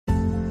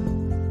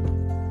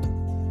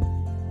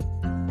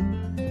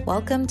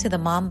Welcome to the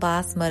Mom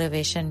Boss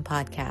Motivation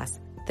Podcast.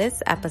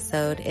 This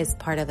episode is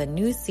part of a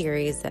new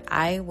series that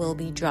I will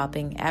be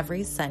dropping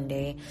every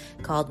Sunday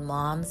called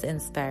Moms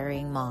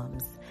Inspiring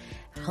Moms.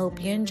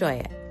 Hope you enjoy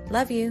it.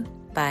 Love you.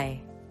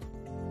 Bye.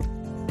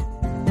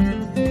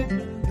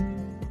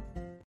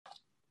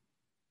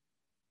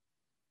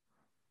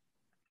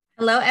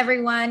 Hello,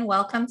 everyone.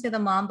 Welcome to the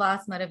Mom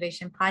Boss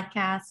Motivation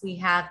Podcast. We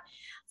have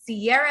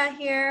Sierra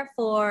here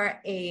for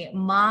a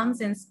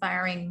Moms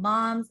Inspiring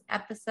Moms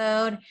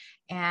episode.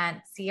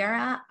 And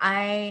Sierra,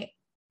 I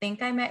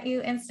think I met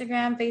you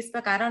Instagram,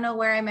 Facebook. I don't know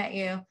where I met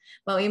you,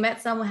 but we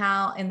met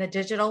somehow in the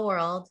digital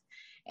world.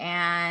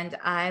 And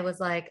I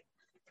was like,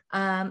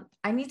 I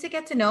need to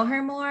get to know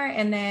her more.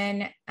 And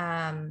then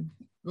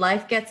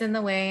life gets in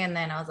the way. And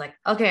then I was like,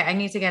 okay, I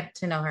need to get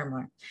to know her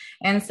more.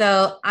 And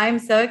so I'm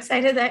so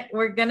excited that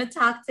we're going to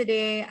talk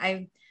today.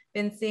 I've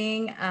been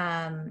seeing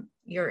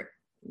your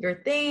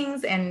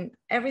things and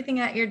everything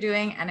that you're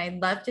doing, and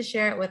I'd love to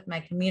share it with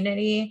my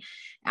community.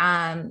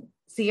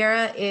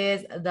 Sierra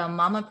is the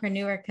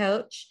Mamapreneur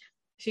coach.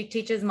 She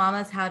teaches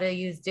mamas how to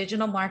use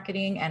digital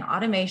marketing and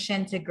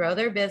automation to grow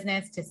their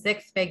business to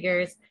six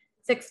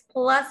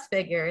plus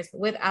figures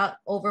without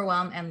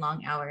overwhelm and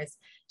long hours.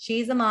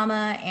 She's a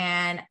mama,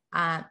 and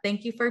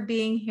thank you for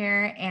being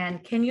here.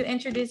 And can you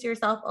introduce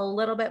yourself a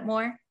little bit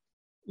more?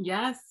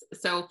 Yes.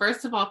 So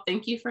first of all,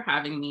 thank you for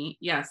having me.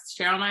 Yes,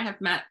 Cheryl and I have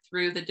met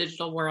through the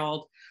digital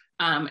world.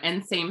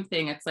 And same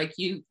thing. It's like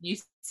you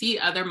see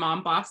other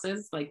mom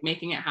bosses like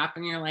making it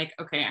happen. You're like,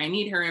 okay, I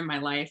need her in my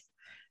life.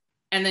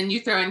 And then you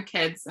throw in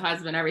kids,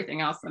 husband,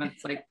 everything else. And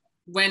it's like,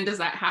 when does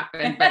that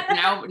happen? But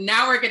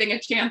now we're getting a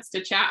chance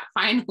to chat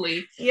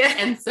finally. Yeah.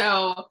 And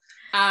so,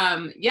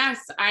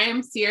 yes, I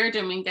am Sierra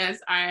Dominguez,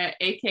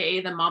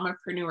 AKA the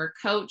Mamapreneur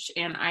coach,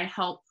 and I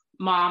help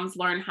moms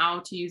learn how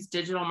to use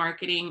digital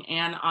marketing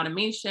and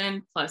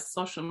automation plus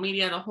social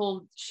media, the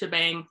whole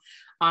shebang,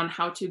 on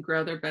how to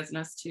grow their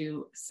business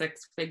to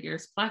six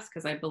figures plus,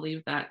 because I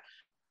believe that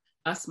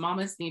us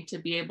mamas need to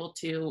be able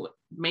to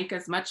make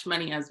as much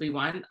money as we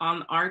want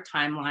on our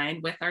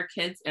timeline with our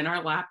kids in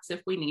our laps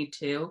if we need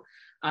to,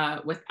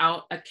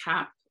 without a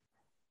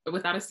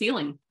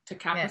ceiling to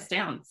cap us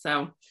down.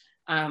 So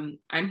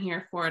I'm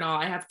here for it all.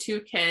 I have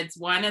two kids.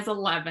 One is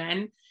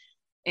 11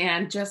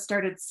 and just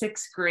started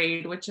sixth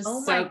grade, which is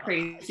so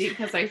crazy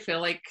because I feel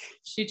like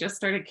she just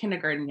started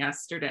kindergarten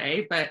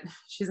yesterday, but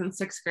she's in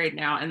sixth grade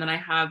now. And then I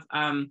have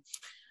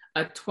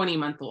a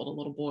 20-month-old, a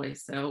little boy.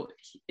 So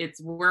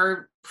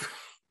we're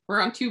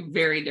on two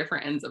very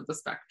different ends of the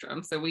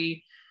spectrum. So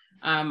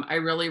I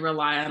really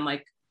rely on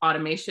like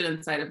automation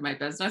inside of my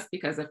business,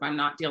 because if I'm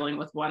not dealing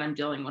with one, I'm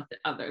dealing with the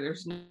other.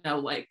 There's no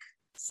like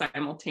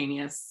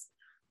simultaneous,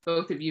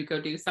 both of you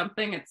go do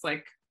something. It's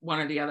like one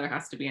or the other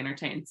has to be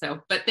entertained. So,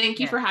 but thank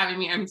you for having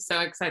me. I'm so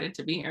excited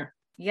to be here.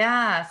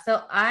 Yeah.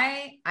 So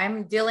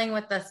I'm dealing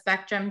with the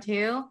spectrum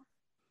too,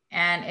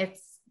 and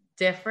it's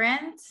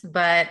different,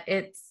 but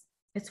it's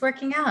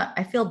working out.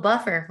 I feel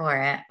buffer for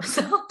it.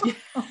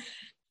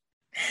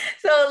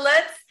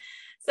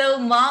 So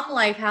mom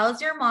life,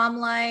 how's your mom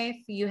life?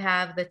 You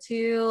have the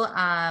two,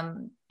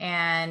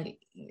 and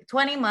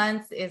 20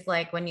 months is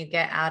like when you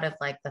get out of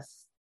like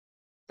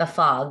the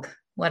fog,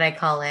 what I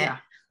call it. Yeah.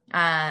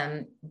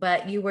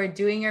 But you were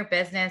doing your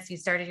business, you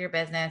started your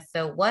business.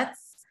 So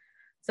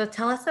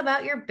tell us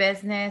about your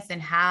business and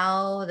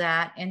how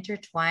that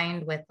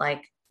intertwined with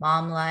like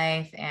mom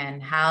life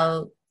and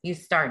how you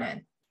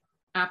started.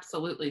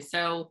 Absolutely.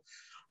 So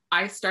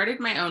I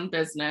started my own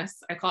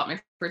business. I call it my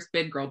first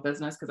big girl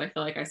business because I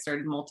feel like I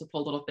started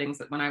multiple little things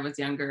that when I was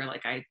younger,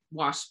 like I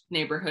washed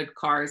neighborhood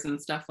cars and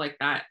stuff like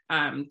that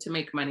to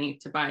make money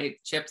to buy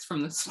chips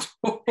from the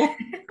store.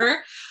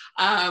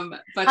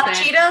 But hot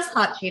Cheetos.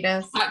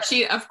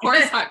 Of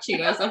course,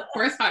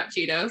 hot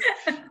Cheetos.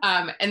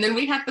 And then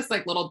we had this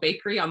like little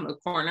bakery on the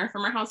corner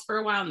from our house for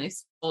a while, and they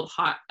sold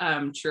hot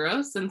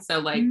churros. And so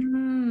like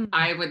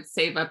I would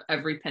save up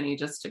every penny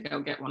just to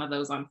go get one of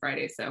those on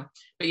Friday. So,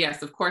 but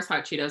yes, of course,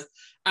 hot Cheetos.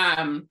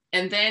 And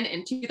then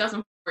in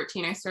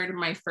 2014, I started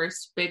my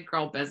first big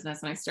girl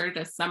business, and I started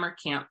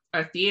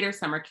a theater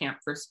summer camp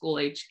for school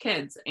age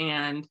kids.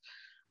 And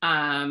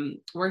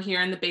we're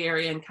here in the Bay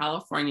Area in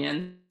California.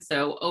 And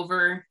so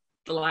over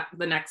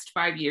the next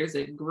 5 years,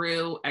 it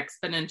grew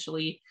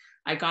exponentially.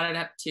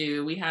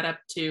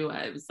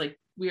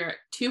 We were at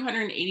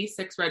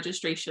 286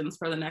 registrations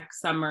for the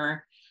next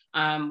summer.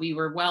 We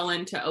were well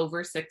into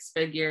over six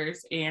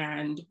figures,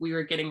 and we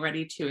were getting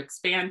ready to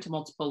expand to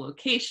multiple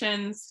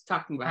locations,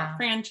 talking about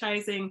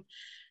franchising.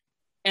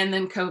 And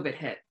then COVID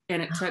hit,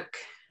 and it took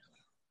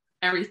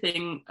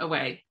everything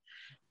away.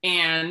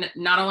 And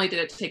not only did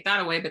it take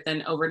that away, but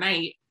then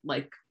overnight,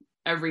 like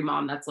every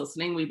mom that's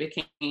listening, we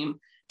became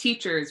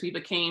teachers, we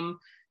became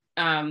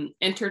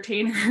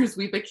entertainers,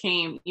 we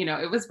became,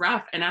 it was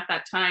rough. And at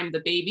that time,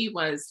 the baby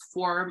was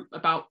 3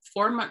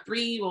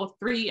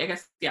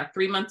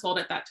 months old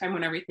at that time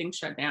when everything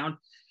shut down.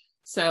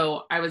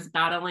 So I was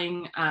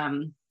battling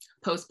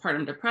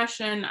postpartum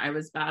depression. I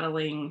was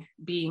battling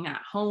being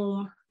at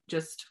home,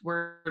 just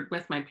we're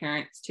with my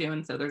parents too.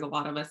 And so there's a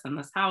lot of us in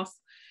this house.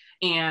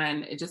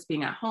 and it just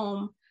being at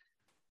home,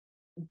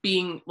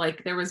 being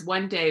like, there was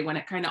one day when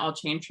it kind of all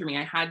changed for me.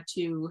 I had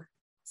to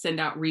send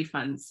out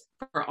refunds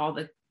for all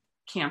the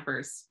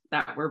campers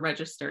that were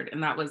registered.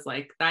 And that was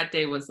like, that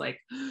day was like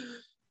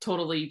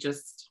totally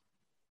just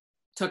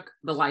took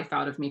the life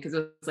out of me. Cause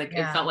it was like,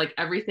 it felt like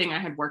everything I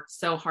had worked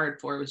so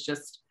hard for was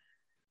just,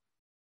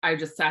 I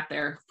just sat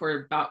there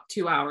for about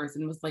 2 hours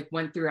and was like,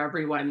 went through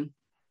everyone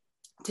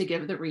to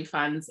give the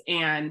refunds.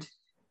 And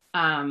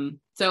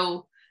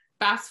so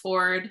fast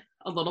forward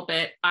a little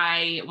bit,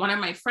 one of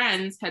my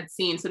friends had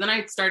seen, so then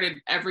I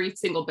started every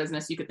single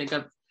business you could think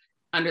of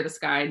under the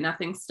sky,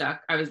 nothing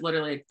stuck. I was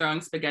literally like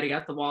throwing spaghetti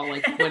at the wall,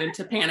 like went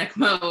into panic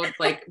mode,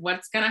 like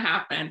what's going to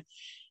happen?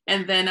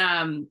 And then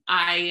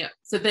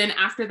so then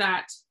after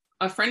that,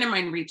 a friend of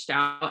mine reached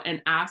out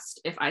and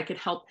asked if I could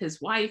help his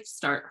wife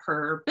start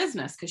her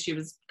business. Cause she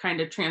was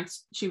kind of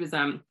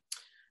transitioning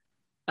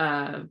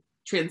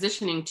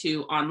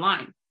to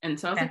online. And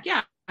so I was like,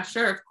 yeah,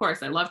 sure. Of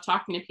course. I love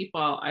talking to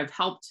people. I've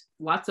helped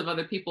lots of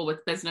other people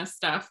with business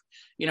stuff,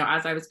 you know,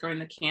 as I was growing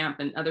the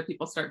camp and other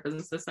people start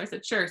businesses. So I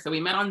said, sure. So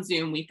we met on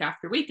Zoom week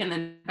after week. And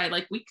then by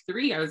like week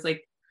 3, I was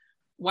like,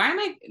 why am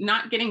I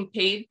not getting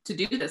paid to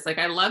do this? Like,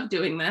 I love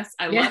doing this.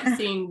 I love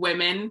seeing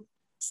women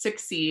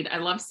succeed. I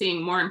love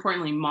seeing, more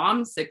importantly,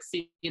 moms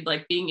succeed,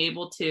 like being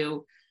able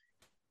to,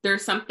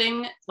 there's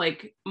something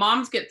like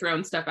moms get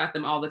thrown stuff at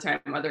them all the time,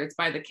 whether it's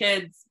by the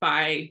kids,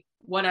 by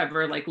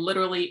whatever, like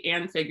literally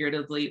and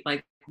figuratively,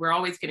 like we're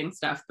always getting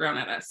stuff thrown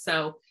at us.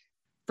 So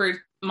for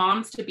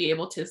moms to be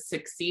able to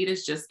succeed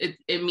is just,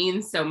 it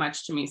means so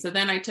much to me. So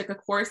then I took a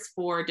course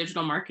for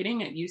digital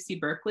marketing at UC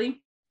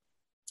Berkeley.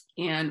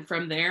 And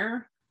from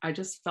there, I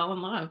just fell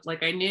in love.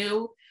 Like I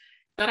knew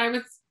that I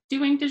was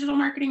doing digital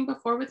marketing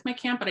before with my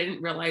camp, but I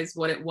didn't realize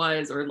what it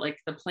was or like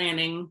the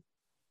planning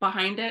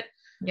behind it.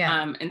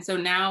 Yeah. And so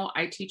now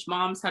I teach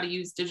moms how to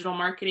use digital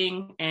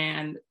marketing,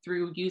 and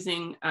through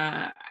using,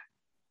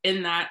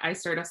 in that I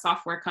started a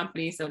software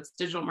company. So it's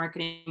digital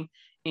marketing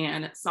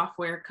and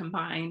software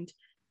combined.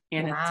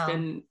 And It's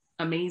been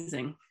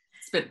amazing.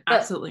 It's been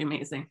absolutely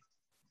amazing.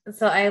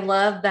 So I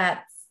love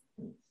that,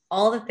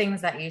 all the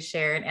things that you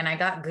shared, and I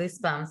got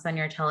goosebumps when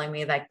you're telling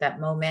me like that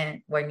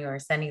moment when you were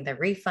sending the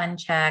refund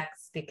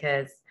checks,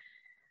 because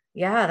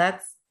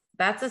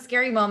that's a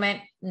scary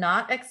moment,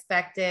 not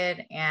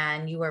expected.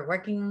 And you were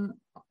working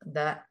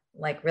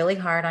really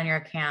hard on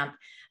your camp,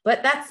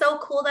 but that's so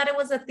cool that it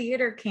was a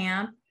theater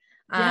camp.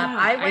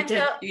 I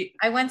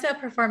went to a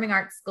performing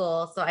arts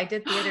school, so I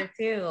did theater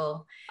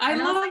too. I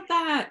love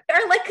that.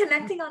 They're like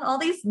connecting on all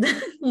these couples.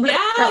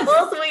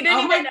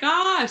 Oh my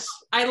gosh,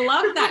 I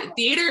love that.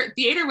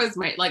 Theater was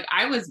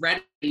I was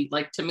ready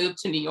like to move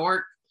to New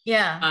York.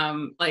 Yeah.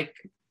 Like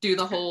do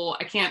the whole,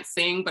 I can't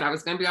sing, but I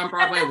was going to be on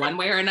Broadway one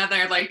way or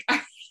another. Like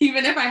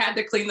even if I had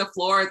to clean the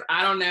floors,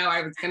 I don't know,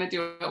 I was going to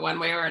do it one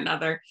way or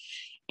another.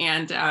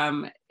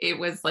 And it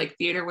was like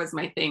theater was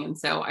my thing, and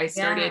so I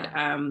started.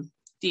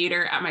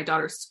 Theater at my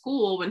daughter's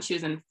school when she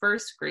was in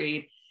first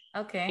grade.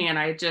 Okay. And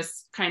I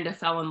just kind of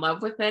fell in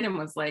love with it and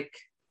was like,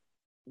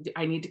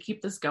 I need to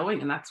keep this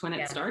going. And that's when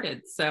it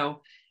started.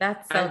 So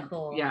that's so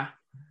cool. Yeah.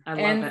 I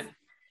love it.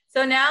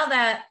 So now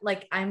that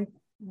like I'm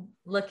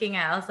looking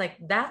at, I was like,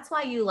 that's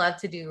why you love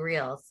to do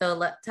reels. So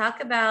let's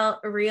talk about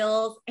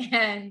reels.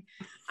 And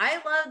I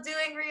love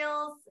doing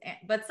reels,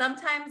 but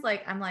sometimes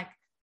like, I'm like,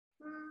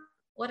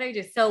 what do I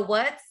do? So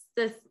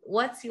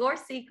what's your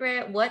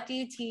secret? What do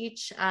you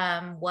teach?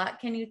 What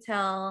can you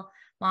tell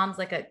moms,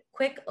 like a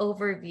quick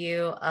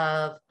overview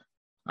of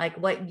like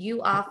what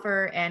you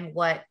offer and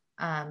what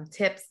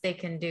tips they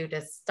can do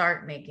to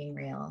start making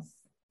reels?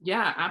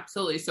 Yeah,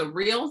 absolutely. So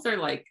reels are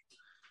like,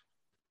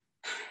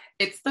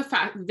 it's the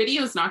fact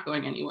video's not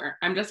going anywhere.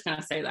 I'm just going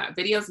to say that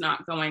video's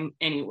not going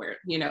anywhere,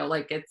 you know,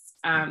 like it's,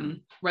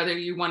 whether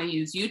you want to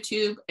use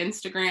YouTube,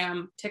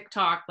 Instagram,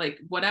 TikTok, like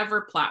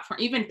whatever platform,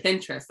 even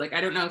Pinterest. Like,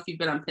 I don't know if you've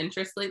been on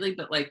Pinterest lately,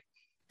 but like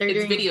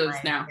it's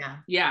videos now.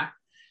 Yeah.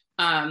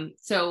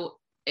 So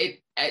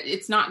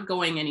it's not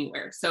going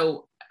anywhere.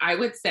 So I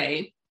would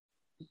say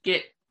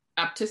get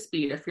up to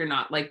speed. If you're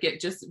not like,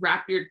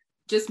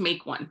 just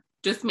make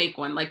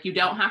one. Like you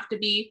don't have to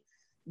be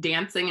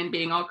dancing and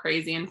being all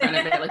crazy in front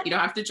of it. Like you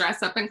don't have to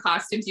dress up in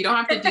costumes. You don't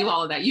have to do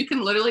all of that. You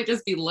can literally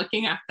just be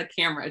looking at the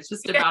camera. It's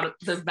just about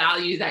the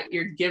value that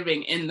you're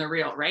giving in the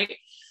reel, right?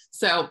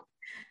 So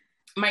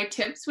my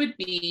tips would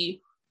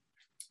be,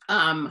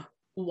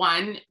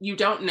 one, you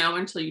don't know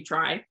until you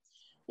try.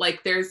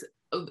 Like there's,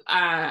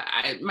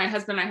 my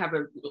husband and I have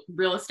a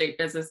real estate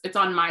business. It's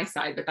on my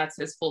side, but that's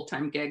his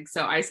full-time gig.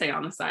 So I say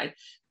on the side,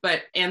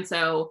 and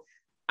so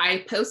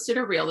I posted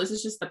a reel. This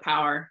is just the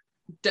power.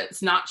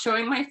 It's not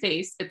showing my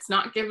face. It's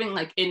not giving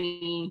like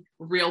any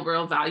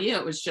real value.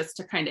 It was just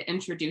to kind of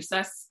introduce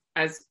us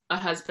as a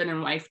husband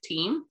and wife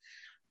team.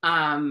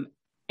 And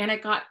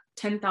it got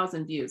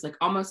 10,000 views, like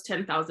almost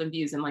 10,000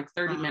 views in like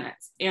 30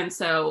 minutes. And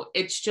so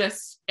it's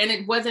just, and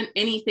it wasn't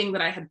anything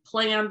that I had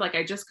planned. Like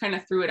I just kind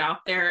of threw it out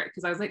there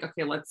because I was like,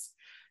 okay, let's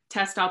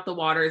test out the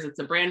waters. It's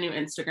a brand new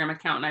Instagram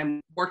account and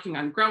I'm working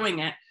on growing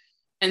it.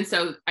 And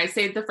so I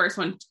say the first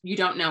one, you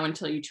don't know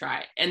until you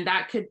try. And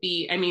that could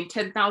be, I mean,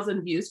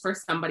 10,000 views for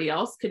somebody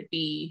else could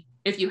be,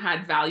 if you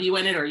had value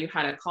in it, or you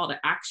had a call to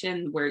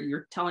action where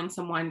you're telling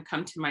someone,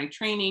 come to my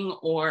training,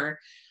 or,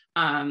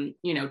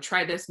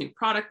 try this new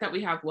product that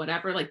we have,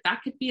 whatever, like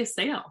that could be a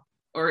sale,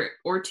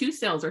 or 2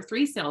 sales or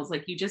 3 sales.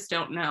 Like you just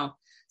don't know.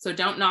 So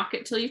don't knock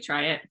it till you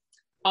try it.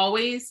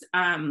 Always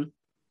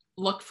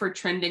look for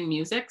trending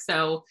music.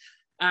 So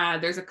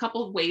there's a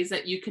couple of ways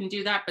that you can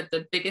do that, but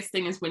the biggest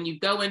thing is when you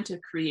go into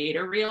create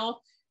a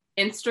reel,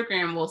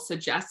 Instagram will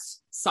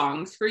suggest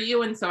songs for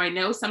you. And so I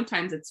know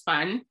sometimes it's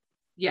fun,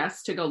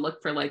 yes, to go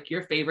look for like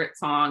your favorite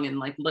song and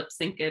like lip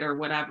sync it or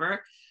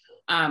whatever.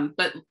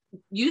 But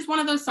use one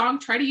of those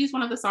songs, try to use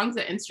one of the songs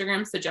that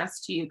Instagram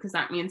suggests to you, because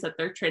that means that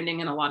they're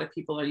trending and a lot of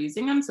people are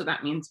using them. So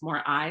that means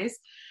more eyes.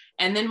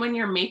 And then when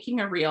you're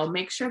making a reel,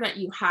 make sure that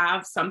you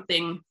have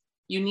something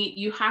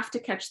you have to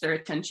catch their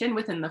attention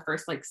within the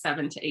first like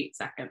 7 to 8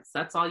 seconds.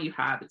 That's all you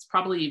have. It's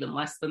probably even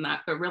less than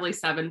that, but really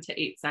 7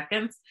 to 8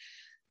 seconds.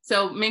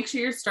 So make sure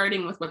you're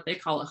starting with what they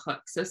call a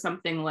hook. So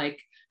something like,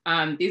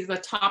 these are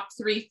the top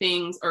 3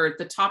 things, or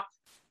the top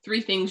 3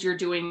 things you're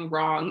doing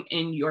wrong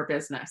in your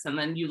business. And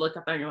then you look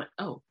up there and you're like,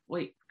 oh,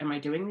 wait, am I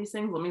doing these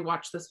things? Let me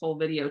watch this whole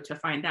video to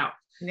find out.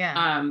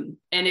 Yeah.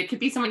 And it could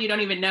be someone you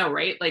don't even know,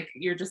 right? Like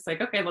you're just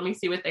like, okay, let me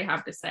see what they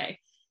have to say.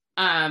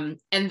 And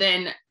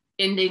then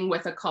ending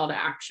with a call to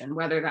action,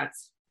 whether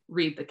that's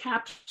read the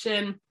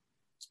caption,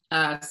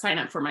 sign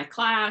up for my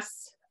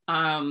class,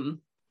 buy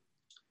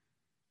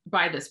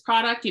this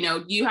product.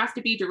 You have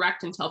to be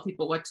direct and tell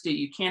people what to do.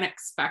 You can't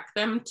expect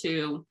them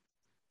to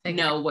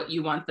know what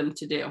you want them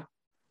to do.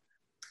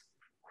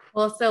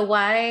 Well, so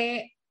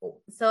I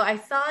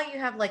saw you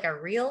have like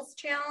a Reels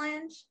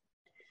challenge.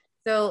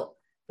 So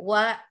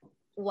what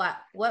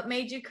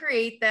made you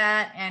create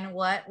that, and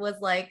what was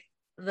like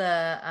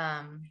the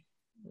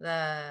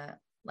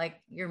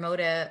like your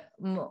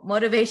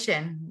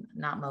motivation,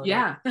 not motive.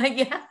 Yeah.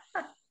 Yeah.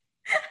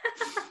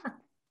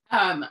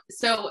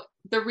 So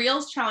the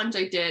Reels challenge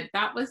I did,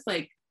 that was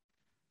like,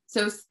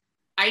 so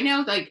I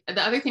know like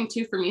the other thing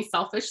too, for me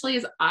selfishly,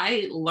 is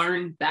I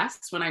learn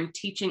best when I'm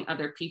teaching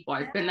other people.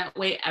 I've been that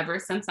way ever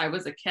since I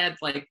was a kid.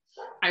 Like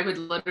I would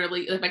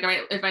literally,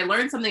 if I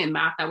learned something in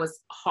math that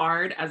was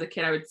hard as a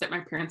kid, I would sit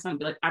my parents on and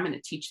be like, I'm going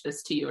to teach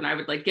this to you. And I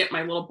would like get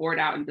my little board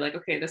out and be like,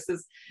 okay, this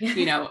is,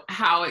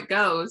 how it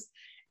goes.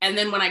 And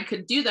then when I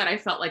could do that, I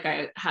felt like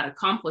I had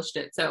accomplished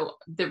it. So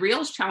the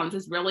Reels challenge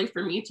was really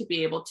for me to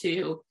be able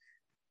to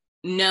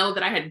know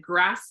that I had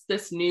grasped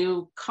this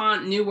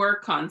newer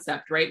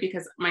concept, right?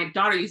 Because my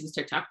daughter uses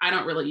TikTok. I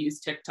don't really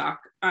use TikTok.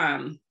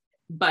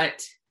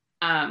 But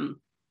I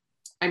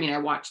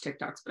watch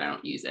TikToks, but I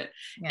don't use it.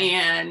 Yeah.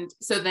 And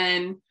so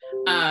then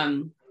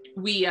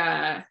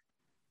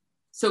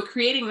so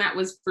creating that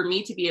was for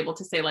me to be able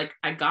to say, like,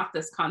 I got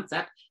this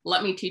concept.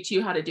 Let me teach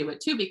you how to do it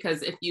too.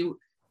 Because if you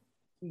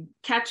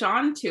catch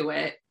on to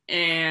it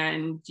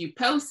and you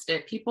post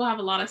it, people have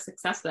a lot of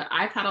success with it.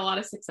 I've had a lot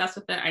of success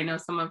with it. I know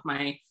some of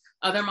my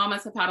other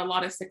mamas have had a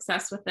lot of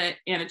success with it.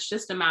 And it's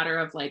just a matter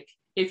of like,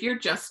 if you're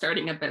just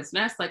starting a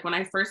business, like when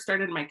I first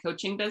started my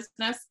coaching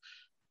business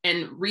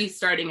and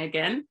restarting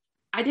again,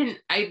 I did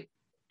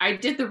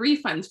the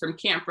refunds from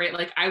camp, right?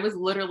 Like I was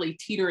literally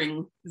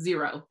teetering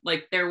zero.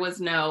 Like there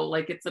was no,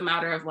 like, it's a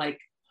matter of like,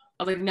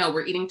 I was like, no,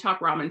 we're eating top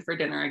ramen for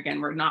dinner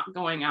again. We're not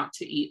going out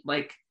to eat,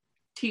 like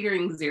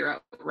teetering zero,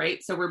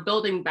 right? So we're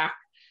building back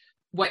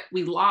what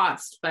we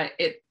lost. But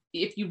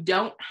if you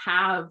don't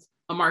have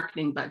a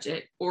marketing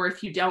budget, or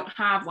if you don't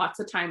have, lots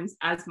of times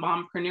as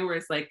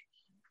mompreneurs, like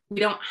we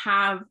don't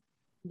have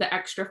the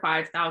extra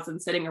 5,000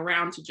 sitting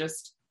around to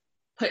just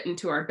put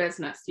into our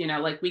business,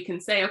 like we can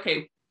say,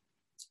 okay,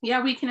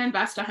 yeah, we can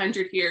invest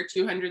 100 here,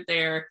 200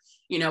 there,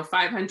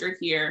 500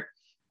 here.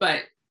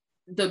 But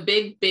the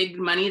big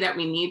money that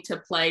we need to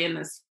play in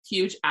this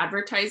huge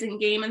advertising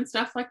game and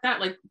stuff like that,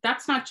 like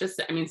that's not just,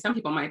 some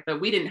people might,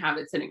 but we didn't have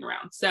it sitting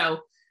around.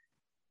 So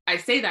I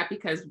say that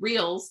because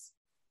Reels,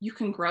 you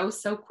can grow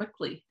so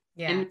quickly.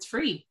 Yeah. And it's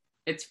free.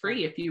 It's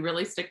free. If you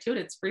really stick to it,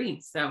 it's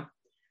free. So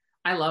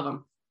I love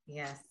them.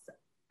 Yes.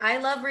 I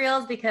love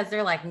Reels because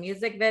they're like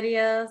music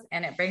videos,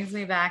 and it brings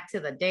me back to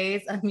the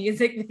days of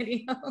music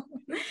videos.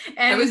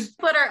 And we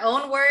put our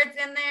own words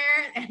in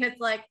there, and it's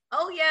like,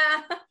 oh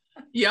yeah.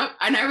 Yep.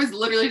 And I was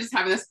literally just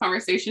having this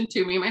conversation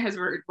too. Me and my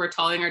husband were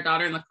telling our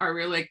daughter in the car,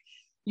 we were like,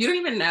 you don't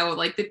even know,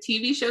 like the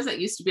TV shows that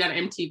used to be on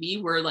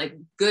MTV were like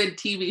good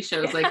TV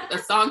shows. Like a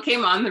song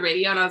came on the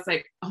radio and I was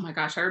like, oh my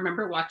gosh, I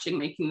remember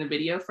making the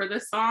video for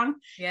this song.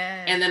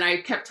 Yeah. And then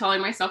I kept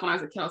telling myself when I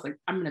was a kid, I was like,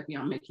 I'm going to be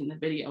on making the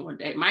video one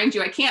day. Mind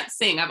you, I can't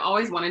sing. I've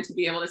always wanted to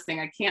be able to sing.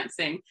 I can't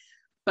sing,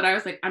 but I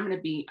was like, I'm going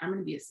to be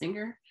a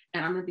singer,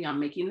 and I'm going to be on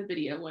making the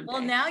video one day.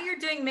 Well, now you're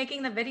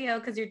making the video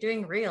because you're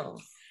doing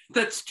Reels.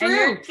 That's true. And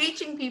you're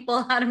teaching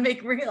people how to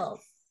make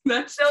Reels.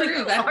 That's so true.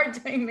 You are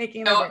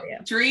making the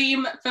video.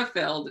 Dream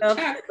fulfilled.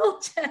 Check.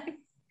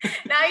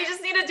 Now you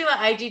just need to do an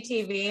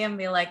IGTV and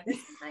be like, this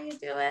is how you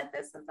do it.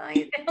 This is how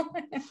you do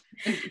it.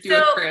 Do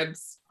a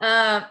cribs.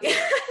 I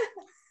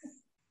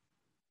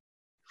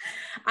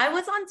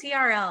was on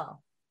TRL.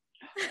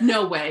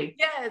 No way.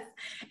 Yes.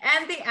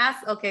 And they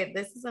asked, okay,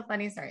 this is a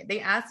funny story.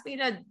 They asked me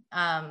to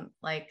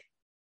like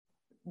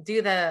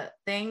do the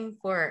thing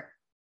for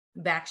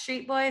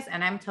Backstreet Boys,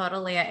 and I'm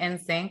totally an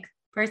NSYNC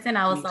person.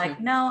 I was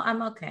like, no,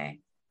 I'm okay.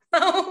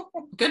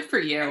 Good for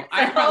you.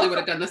 I probably would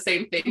have done the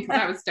same thing because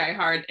I was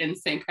diehard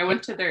NSYNC. I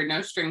went to their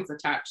No Strings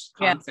Attached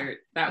concert.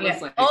 That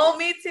was like, oh,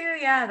 me too.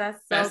 Yeah, that's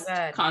so best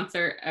good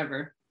concert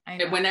ever.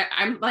 When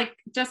I'm like,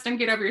 Justin,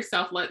 get over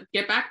yourself.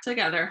 Get back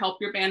together. Help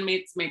your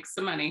bandmates make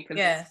some money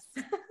because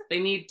they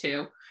need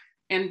to,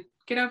 and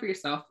get over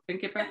yourself and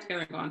get back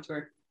together and go on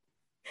tour.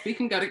 We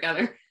can go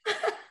together.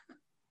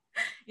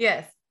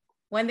 Yes,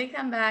 when they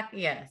come back,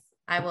 yes,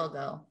 I will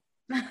go.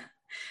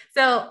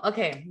 So,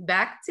 okay,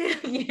 back to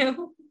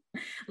you.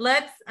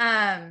 Let's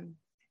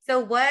so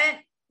what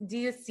do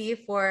you see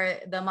for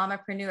the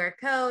Mompreneur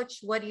coach?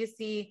 What do you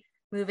see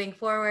moving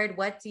forward?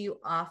 What do you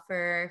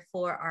offer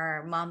for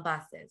our mom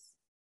bosses?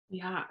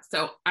 Yeah,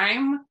 so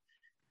I'm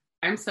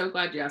so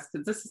glad you asked,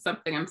 because this is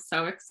something I'm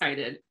so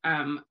excited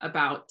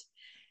about.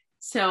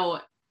 So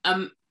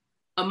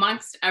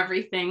amongst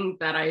everything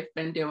that I've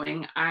been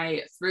doing,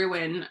 I threw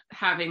in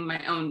having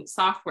my own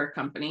software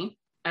company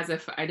as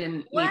if I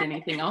didn't need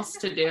anything else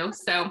to do.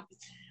 So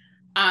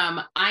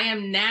I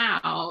am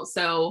now,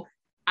 so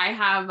I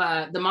have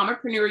the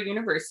Mompreneur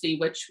University,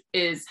 which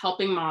is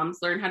helping moms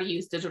learn how to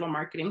use digital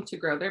marketing to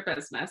grow their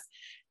business.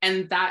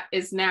 And that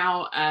is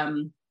now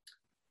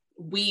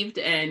weaved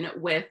in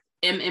with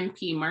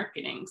MMP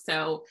marketing.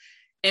 So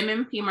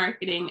MMP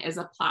marketing is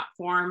a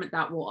platform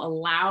that will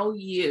allow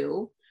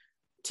you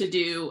to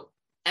do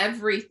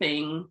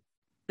everything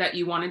that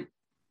you want to,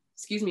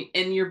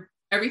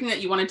 everything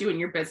that you want to do in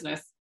your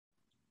business,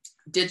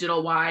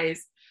 digital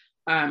wise,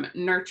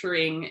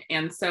 nurturing.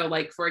 And so,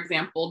 like, for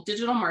example,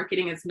 digital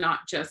marketing is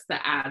not just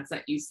the ads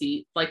that you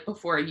see like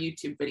before a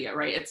YouTube video,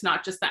 right? It's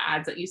not just the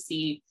ads that you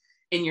see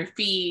in your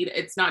feed.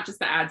 It's not just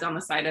the ads on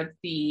the side of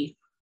the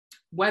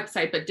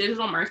website, but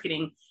digital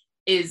marketing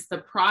is the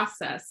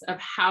process of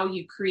how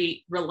you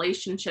create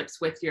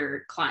relationships with your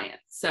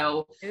clients.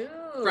 So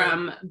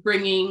from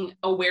bringing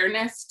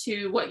awareness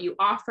to what you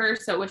offer.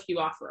 So if you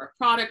offer a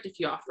product, if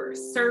you offer a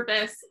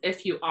service,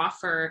 if you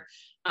offer,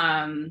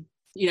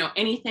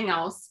 anything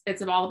else,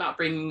 it's all about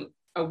bringing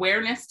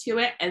awareness to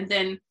it. And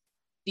then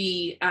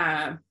getting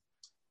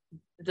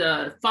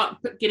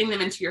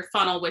them into your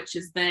funnel, which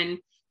is then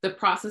the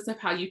process of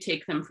how you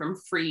take them from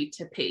free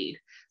to paid.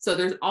 So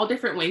there's all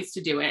different ways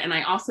to do it. And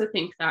I also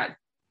think that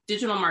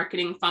digital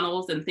marketing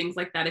funnels and things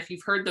like that, if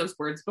you've heard those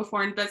words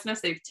before in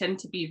business, they tend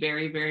to be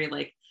very, very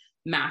like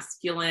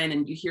masculine,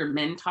 and you hear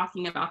men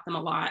talking about them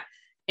a lot.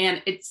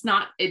 And it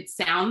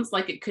sounds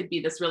like it could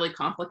be this really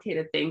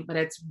complicated thing, but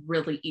it's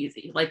really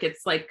easy. Like,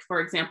 it's like, for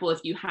example,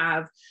 if you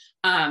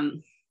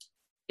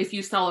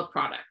sell a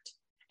product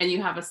and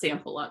you have a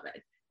sample of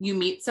it, you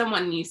meet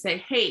someone and you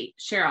say, hey,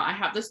 Cheryl, I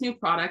have this new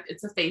product.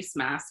 It's a face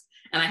mask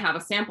and I have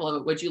a sample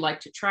of it. Would you like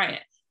to try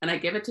it? And I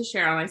give it to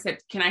Cheryl and I said,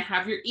 can I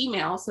have your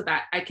email so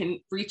that I can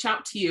reach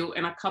out to you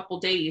in a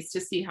couple days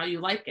to see how you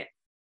like it?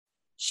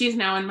 She's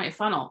now in my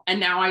funnel. And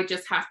now I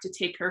just have to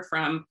take her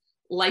from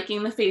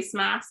liking the face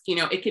mask.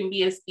 It can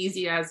be as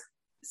easy as,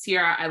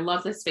 Sierra, I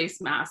love this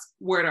face mask.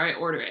 Where do I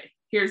order it?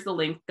 Here's the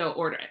link, go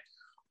order it.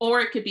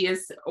 Or it could be a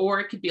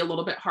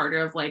little bit harder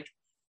of like,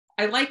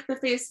 I like the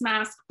face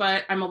mask,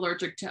 but I'm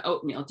allergic to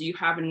oatmeal. Do you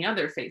have any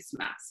other face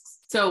masks?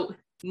 So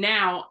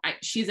now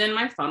she's in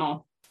my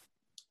funnel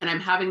and I'm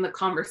having the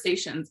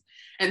conversations.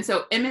 And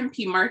so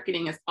MMP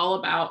marketing is all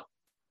about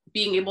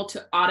being able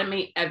to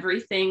automate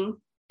everything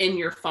in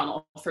your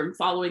funnel, from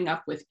following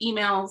up with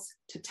emails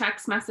to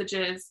text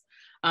messages,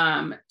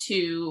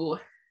 to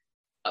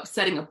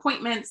setting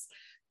appointments,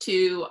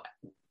 to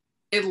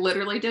it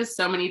literally does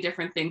so many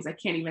different things. I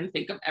can't even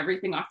think of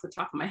everything off the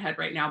top of my head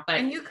right now. But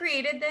and you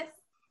created this?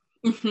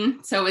 Mm-hmm.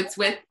 So it's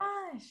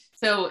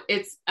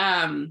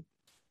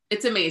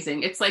it's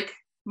amazing. It's like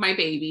my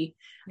baby.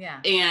 Yeah.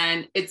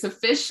 And it's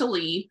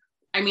officially,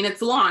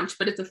 it's launched,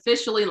 but it's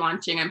officially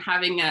launching. I'm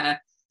having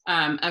a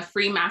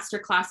free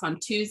masterclass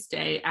on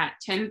Tuesday at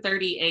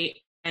 10:30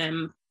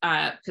 a.m.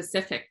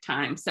 Pacific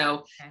time.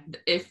 So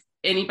if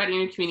anybody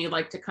in your community would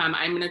like to come,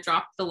 I'm going to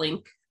drop the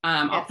link.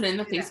 I'll put it in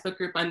the Facebook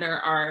group under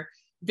our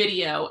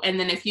video. And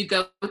then if you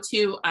go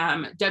to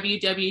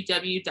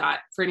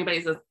for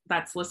anybody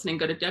that's listening,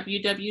 go to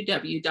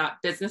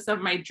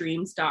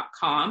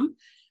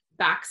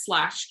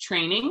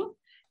www.businessofmydreams.com/training.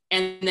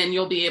 And then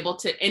you'll be able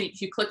to,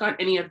 if you click on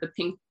any of the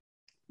pink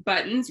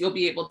buttons, you'll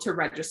be able to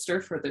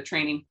register for the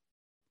training.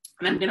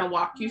 And I'm going to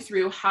walk you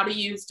through how to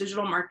use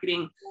digital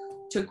marketing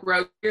to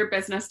grow your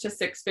business to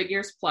 6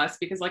 figures plus,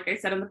 because like I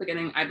said in the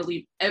beginning, I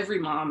believe every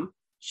mom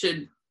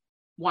should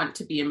want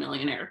to be a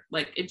millionaire.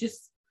 Like,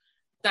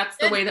 that's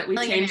the way that we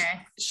change.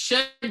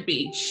 Should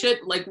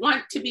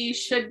want to be,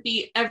 should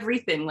be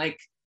everything. Like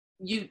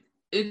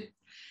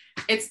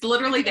it's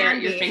literally there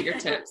at your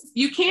fingertips.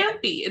 You can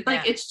be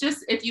it's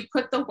just, if you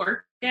put the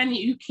work in,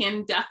 you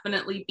can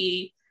definitely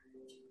be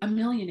a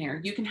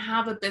millionaire. You can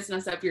have a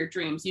business of your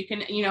dreams. You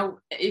can,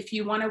 if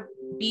you want to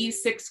be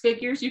 6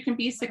 figures, you can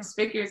be 6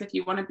 figures. If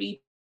you want to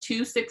be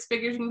 2 6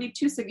 figures, it can be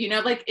 2 6,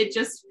 like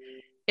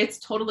it's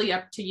totally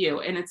up to you.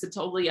 And it's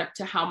totally up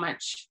to how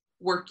much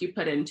work you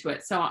put into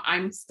it. So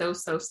I'm so,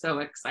 so, so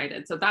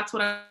excited. So that's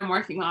what I'm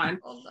working on.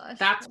 Oh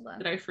gosh.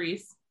 Did I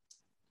freeze?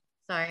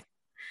 Sorry.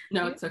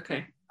 No, it's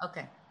okay.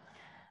 Okay.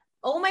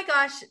 Oh my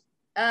gosh.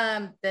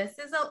 This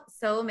is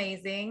so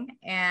amazing.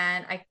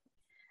 And I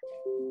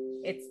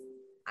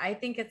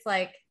think it's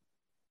like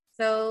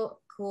so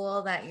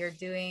cool that you're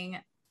doing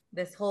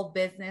this whole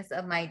business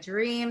of my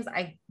dreams.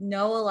 I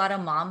know a lot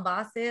of mom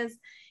bosses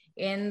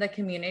in the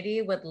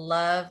community would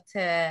love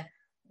to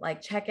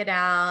like check it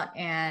out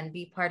and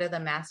be part of the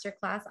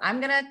masterclass. I'm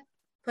going to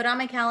put on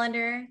my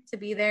calendar to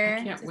be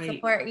there to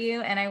support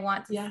you. And I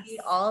want to see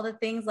all the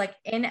things like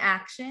in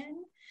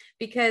action,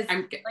 because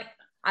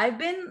I've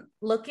been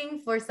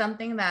looking for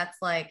something that's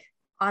like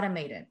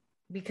automated,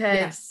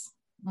 because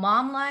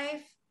mom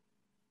life,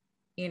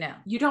 you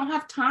don't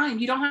have time.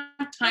 You don't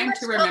have time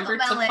to remember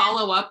to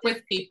follow up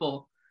with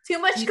people. Too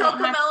much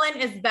Cocomelon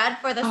is bad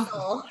for the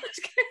soul.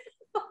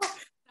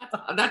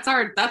 That's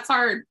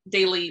our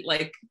daily,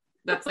 like,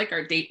 that's like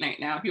our date night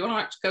now. If you want to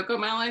watch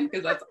Cocomelon,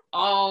 because that's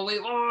all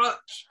we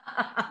watch.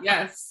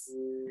 Yes.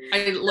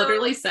 I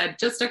literally said,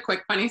 just a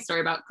quick funny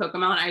story about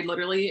Cocomelon. I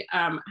literally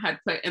had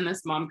put in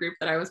this mom group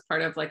that I was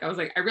part of, like, I was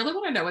like, I really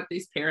want to know what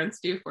these parents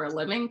do for a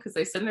living, because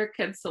they send their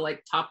kids to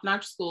like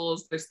top-notch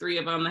schools. There's 3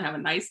 of them. They have a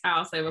nice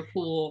house. They have a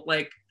pool,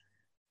 like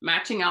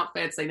matching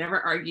outfits. They never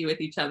argue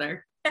with each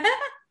other.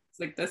 It's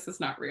like, this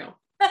is not real.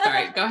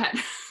 Sorry, go ahead.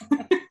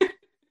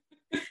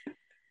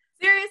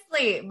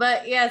 Seriously,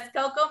 but yes,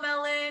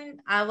 Cocomelon,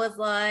 I was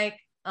like,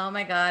 oh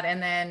my God.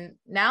 And then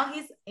now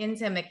he's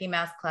into Mickey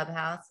Mouse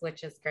Clubhouse,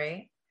 which is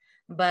great.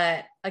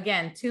 But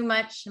again, too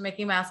much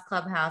Mickey Mouse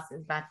Clubhouse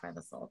is bad for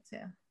the soul too.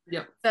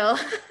 Yep. So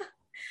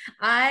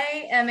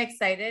I am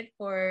excited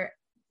for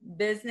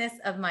business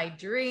of my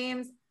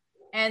dreams.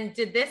 And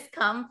did this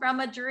come from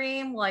a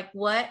dream?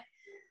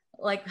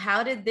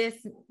 How did this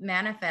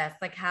manifest?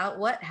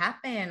 What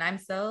happened? I'm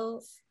so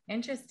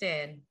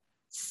interested.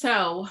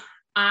 So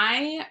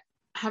I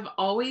have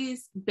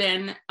always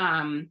been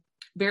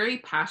very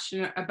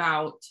passionate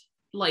about,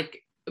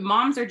 like,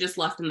 moms are just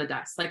left in the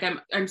dust. Like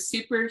I'm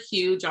super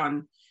huge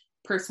on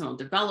personal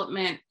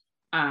development,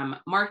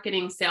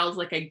 marketing, sales.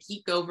 Like I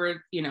geek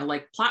over,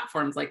 like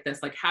platforms like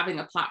this, like having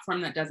a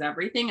platform that does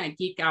everything. I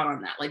geek out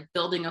on that. Like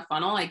building a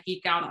funnel, I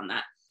geek out on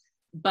that.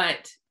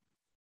 But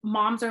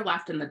moms are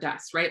left in the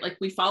dust, right? Like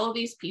we follow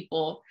these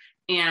people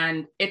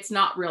and it's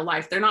not real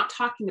life. They're not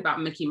talking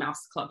about Mickey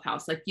Mouse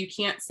Clubhouse. Like you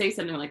can't say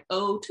something like,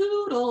 oh,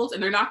 toodles.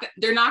 And they're not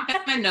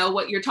going to know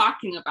what you're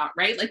talking about,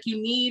 right? Like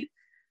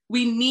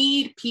we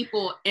need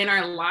people in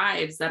our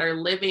lives that are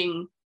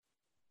living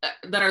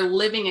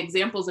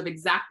examples of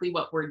exactly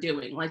what we're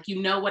doing. Like,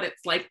 what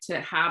it's like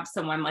to have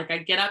someone, like I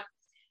get up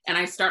and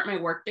I start my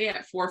workday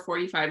at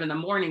 4:45 in the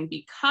morning,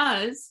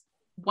 because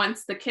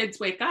once the kids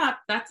wake up,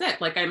 that's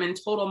it. Like I'm in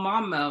total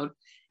mom mode.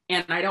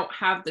 And I don't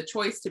have the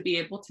choice to be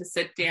able to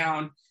sit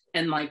down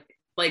and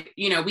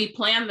we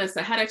planned this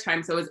ahead of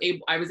time. So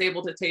I was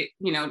able to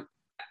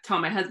tell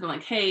my husband,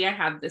 like, hey, I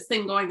have this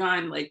thing going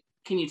on. Like,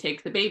 can you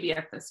take the baby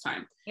at this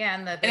time? Yeah.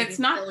 And the baby's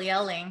still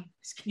yelling.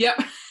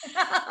 Yep.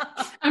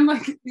 I'm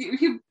like,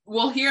 you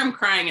will hear him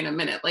crying in a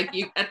minute. Like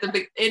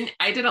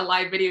I did a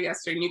live video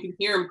yesterday and you can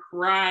hear him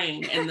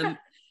crying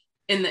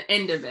in the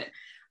end of it.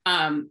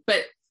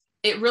 But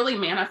it really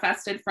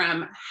manifested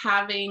from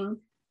having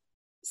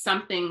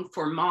something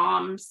for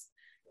moms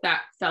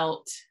that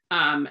felt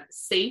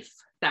safe,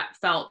 that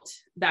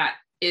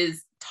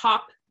is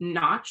top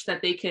notch,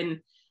 that they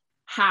can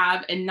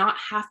have and not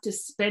have to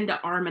spend an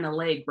arm and a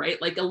leg, right?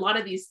 Like a lot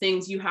of these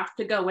things, you have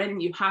to go in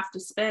and you have to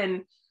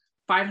spend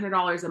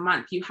 $500 a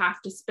month. You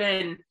have to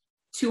spend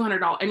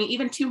 $200. I mean,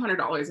 even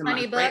 $200 a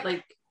month, right?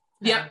 Like,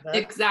 yep,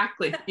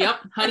 exactly.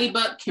 Yep.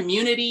 Honeybook,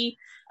 Community,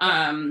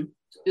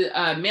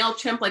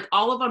 MailChimp, like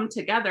all of them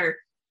together,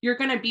 you're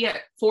going to be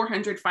at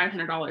 $400,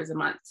 $500 a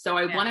month. So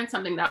I wanted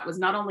something that was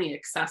not only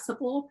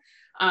accessible,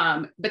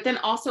 but then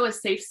also a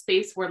safe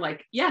space where,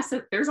 like, yes,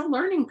 there's a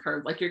learning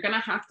curve. Like you're going to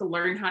have to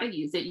learn how to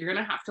use it. You're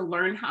going to have to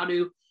learn how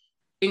to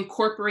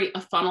incorporate a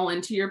funnel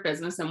into your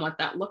business and what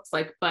that looks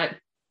like. But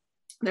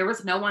there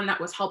was no one that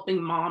was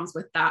helping moms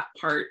with that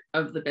part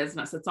of the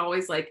business. It's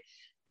always like,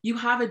 you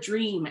have a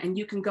dream and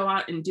you can go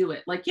out and do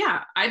it. Like,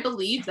 yeah, I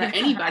believe that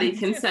anybody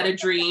can set a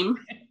dream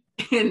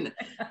and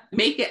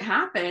make it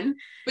happen,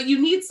 but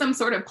you need some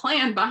sort of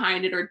plan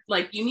behind it, or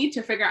like you need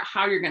to figure out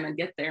how you're going to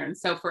get there. And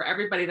so for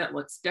everybody that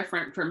looks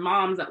different, for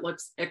moms that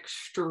looks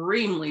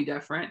extremely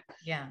different.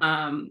 Yeah.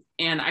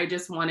 And I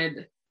just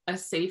wanted a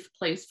safe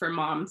place for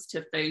moms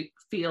to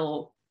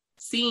feel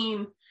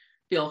seen,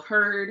 feel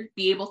heard,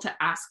 be able to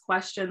ask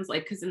questions.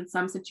 Like, cause in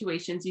some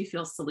situations you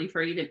feel silly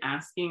for even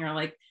asking, or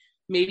like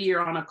maybe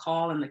you're on a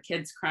call and the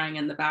kid's crying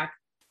in the back.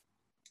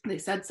 They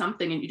said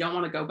something and you don't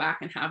want to go back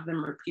and have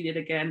them repeat it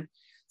again.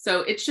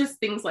 So it's just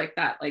things like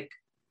that. Like,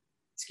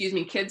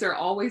 kids are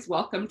always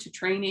welcome to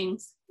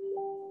trainings.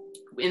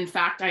 in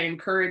fact, I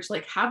encourage,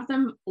 like, have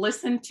them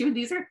listen to,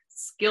 these are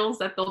skills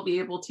that they'll be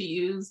able to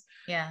use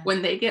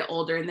when they get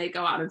older and they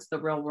go out into the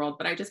real world.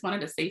 But I just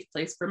wanted a safe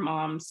place for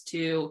moms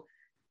to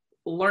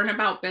learn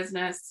about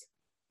business,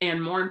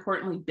 and more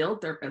importantly,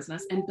 build their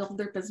business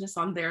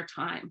on their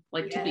time,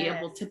 like to be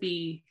able to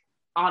be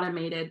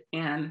automated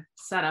and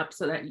set up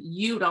so that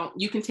you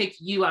can take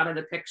you out of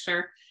the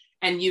picture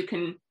and you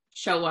can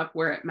show up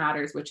where it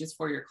matters, which is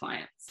for your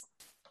clients.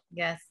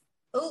 Yes.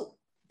 Oh,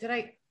 did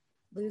I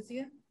lose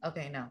you?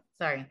 Okay, no,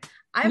 sorry.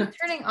 I'm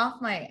turning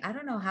off I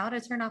don't know how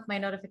to turn off my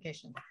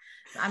notifications.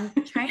 I'm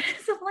trying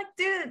to, so I'm like,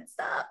 dude,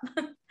 stop.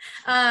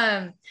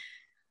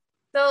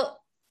 So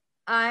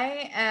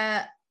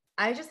I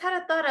just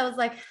had a thought. I was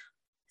like,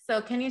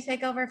 so can you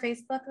take over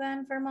Facebook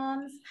then for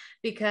moms?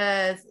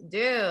 Because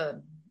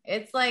dude,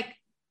 it's like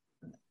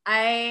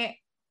the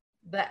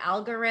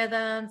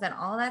algorithms and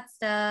all that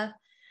stuff,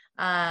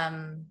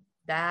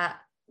 that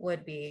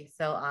would be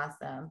so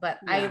awesome. But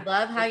I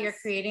love how you're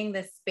creating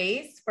this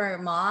space for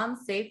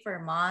moms, safe for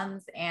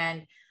moms.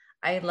 And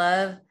I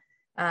love,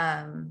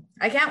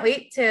 I can't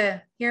wait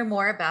to hear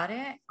more about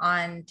it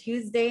on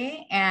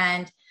Tuesday.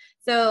 And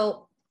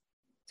so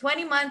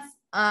 20 months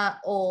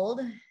old,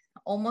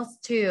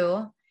 almost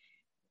 2.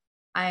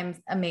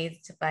 I'm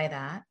amazed by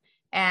that.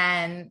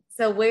 And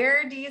so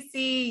where do you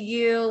see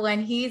you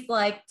when he's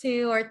like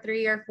 2 or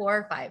 3 or 4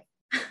 or 5?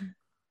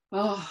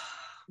 Oh,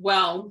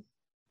 well,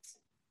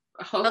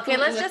 okay,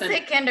 let's just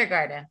say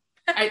kindergarten.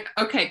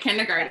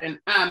 Kindergarten.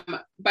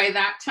 By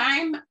that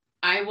time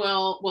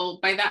we'll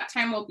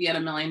be at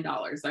 $1 million.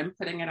 I'm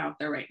putting it out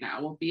there right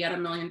now. We'll be at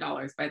 $1 million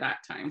by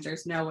that time.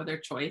 There's no other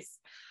choice.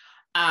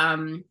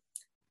 And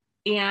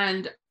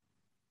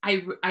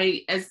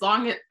I as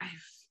long as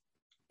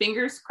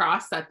fingers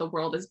crossed that the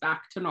world is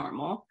back to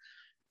normal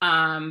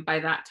by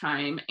that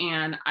time.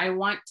 And I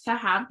want to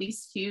have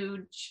these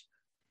huge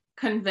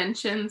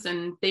conventions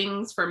and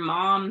things for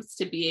moms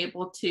to be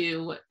able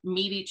to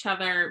meet each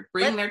other,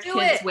 bring their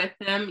kids with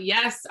them.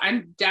 Yes,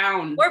 I'm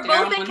down. We're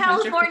both in 100%.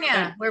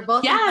 California. We're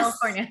both in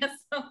California.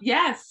 So.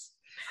 Yes.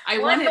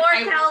 One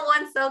NorCal,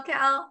 one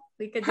SoCal.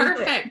 We could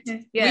perfect. Do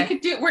it. Yeah. We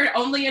could do it. We're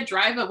only a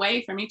drive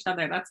away from each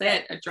other. That's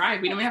it. A drive.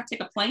 We don't even have to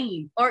take a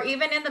plane. Or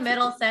even in the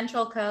middle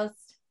Central Coast.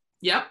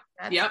 Yep.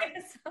 Yep.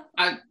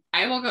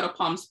 I will go to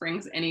Palm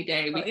Springs any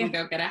day. We can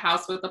go get a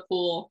house with a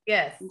pool.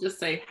 Yes. And just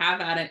say, have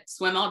at it.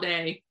 Swim all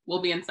day.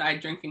 We'll be inside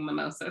drinking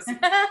mimosas.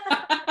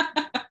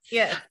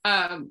 Yes.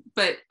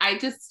 But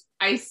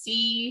I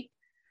see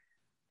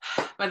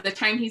by the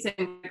time he's in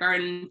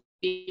kindergarten,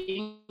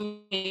 being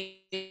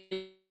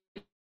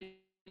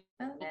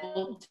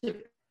able to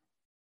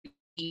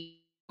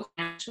be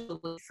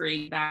financially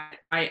free, that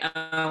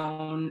I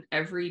own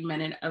every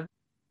minute of.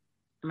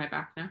 Am I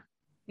back now?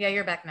 Yeah,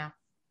 you're back now.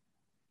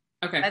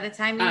 Okay. By the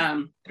time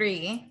he's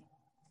 3.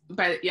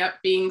 But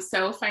being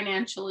so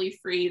financially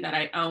free that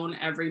I own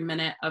every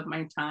minute of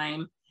my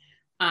time,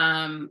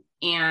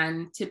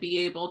 and to be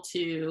able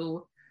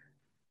to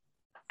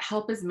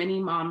help as many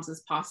moms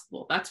as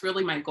possible. That's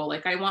really my goal.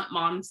 Like, I want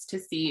moms to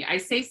see, I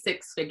say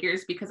 6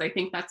 figures because I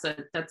think that's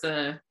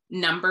a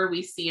number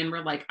we see and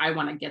we're like, I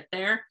want to get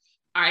there.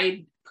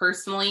 I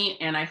personally,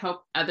 and I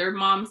hope other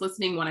moms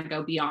listening, want to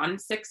go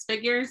beyond 6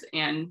 figures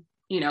and,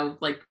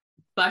 like,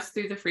 bust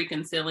through the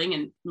freaking ceiling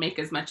and make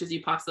as much as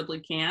you possibly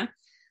can.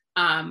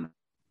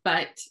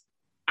 But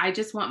I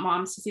just want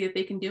moms to see that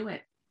they can do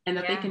it and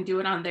that they can do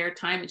it on their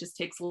time. It just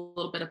takes a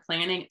little bit of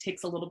planning. It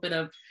takes a little bit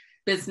of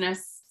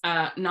business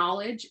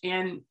knowledge,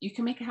 and you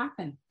can make it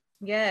happen.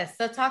 Yes.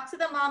 So talk to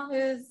the mom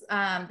who's,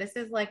 this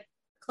is like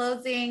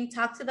closing,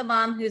 talk to the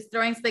mom who's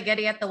throwing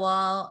spaghetti at the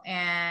wall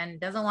and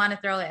doesn't want to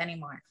throw it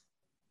anymore.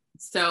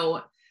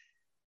 So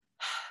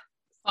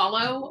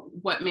follow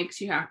what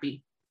makes you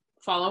happy.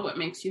 Follow what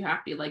makes you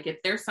happy. Like,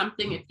 if there's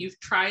something, if you've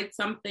tried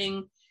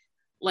something,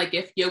 like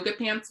if yoga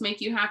pants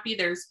make you happy,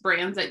 there's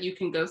brands that you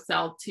can go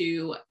sell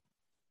to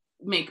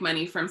make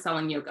money from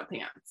selling yoga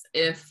pants.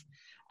 If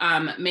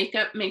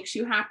makeup makes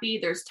you happy,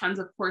 there's tons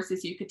of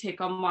courses you could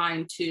take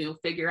online to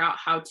figure out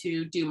how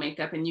to do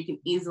makeup, and you can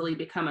easily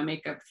become a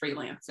makeup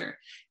freelancer.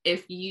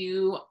 If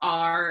you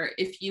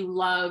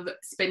love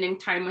spending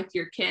time with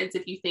your kids,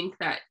 if you think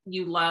that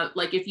you love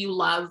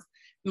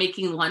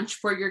making lunch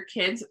for your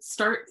kids,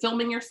 start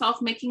filming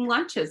yourself making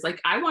lunches. Like,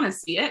 I want to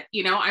see it.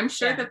 I'm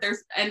sure that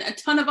there's, and a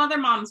ton of other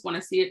moms want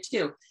to see it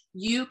too.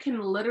 You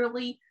can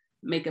literally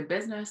make a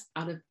business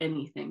out of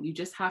anything. You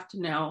just have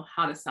to know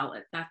how to sell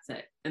it. That's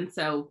it. And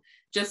so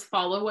just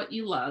follow what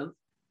you love,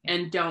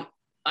 and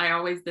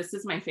this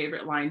is my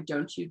favorite line: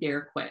 don't you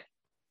dare quit.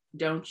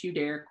 Don't you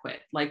dare quit.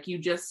 Like, you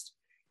just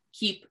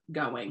keep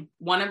going.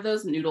 One of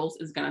those noodles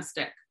is going to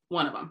stick,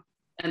 one of them.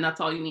 And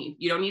that's all you need.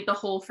 You don't need the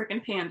whole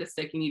freaking pan to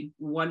stick. You need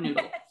one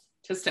noodle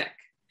to stick.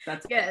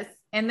 That's yes.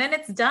 And then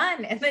it's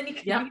done. And then you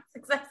can be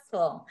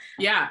successful.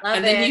 Yeah. Love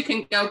and then you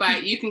can go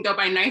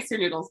buy nicer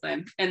noodles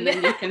then. And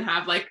then you can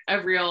have like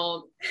a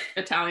real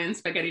Italian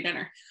spaghetti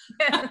dinner.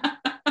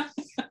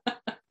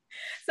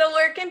 So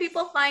where can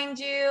people find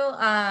you?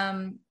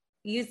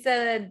 You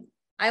said,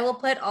 I will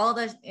put all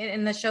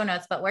in the show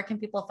notes, but where can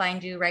people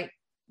find you right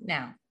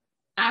now?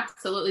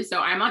 Absolutely. So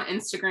I'm on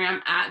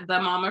Instagram at the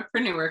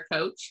Mompreneur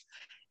Coach,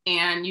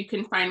 and you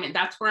can find me.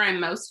 That's where I'm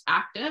most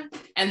active.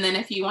 And then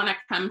if you want to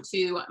come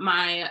to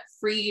my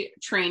free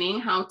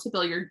training, how to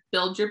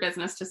build your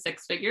business to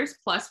 6 figures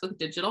plus with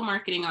digital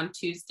marketing on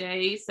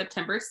Tuesday,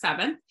 September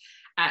 7th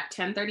at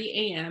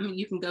 10:30 a.m.,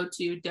 you can go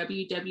to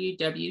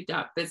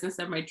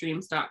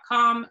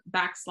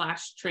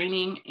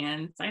www.businessofmydreams.com/training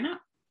and sign up.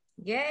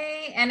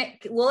 Yay. And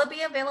will it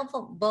be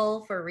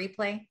available for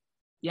replay?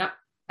 Yep.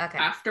 Okay.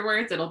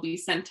 Afterwards, it'll be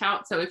sent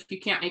out. So if you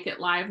can't make it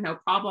live, no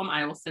problem.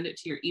 I will send it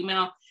to your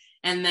email.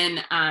 And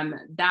then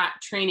that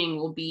training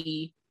will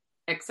be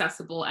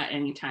accessible at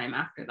any time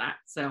after that.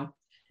 So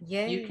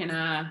Yay. You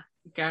can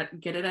get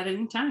it at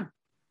any time.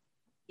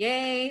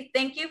 Yay.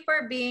 Thank you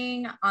for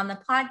being on the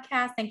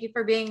podcast. Thank you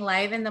for being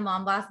live in the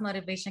Mom Boss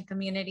Motivation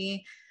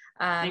community.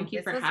 Thank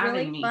you for having me. This was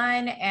really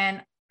fun.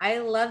 And I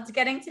loved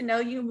getting to know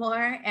you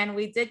more. And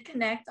we did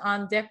connect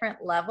on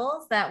different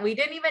levels that we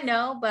didn't even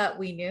know, but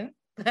we knew.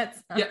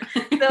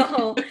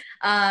 So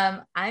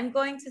I'm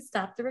going to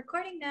stop the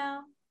recording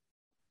now.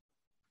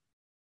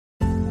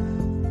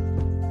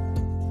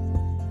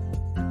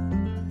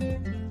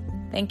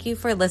 Thank you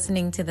for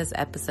listening to this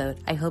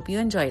episode. I hope you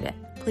enjoyed it.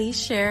 Please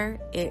share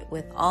it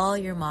with all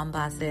your mom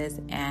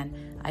bosses, and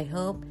I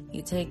hope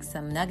you take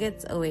some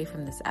nuggets away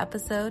from this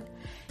episode.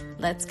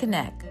 Let's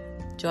connect.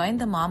 Join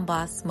the Mom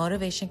Boss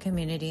Motivation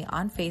community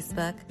on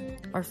Facebook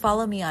or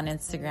follow me on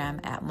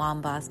Instagram at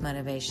Mom Boss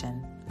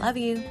Motivation. Love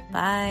you.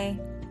 Bye.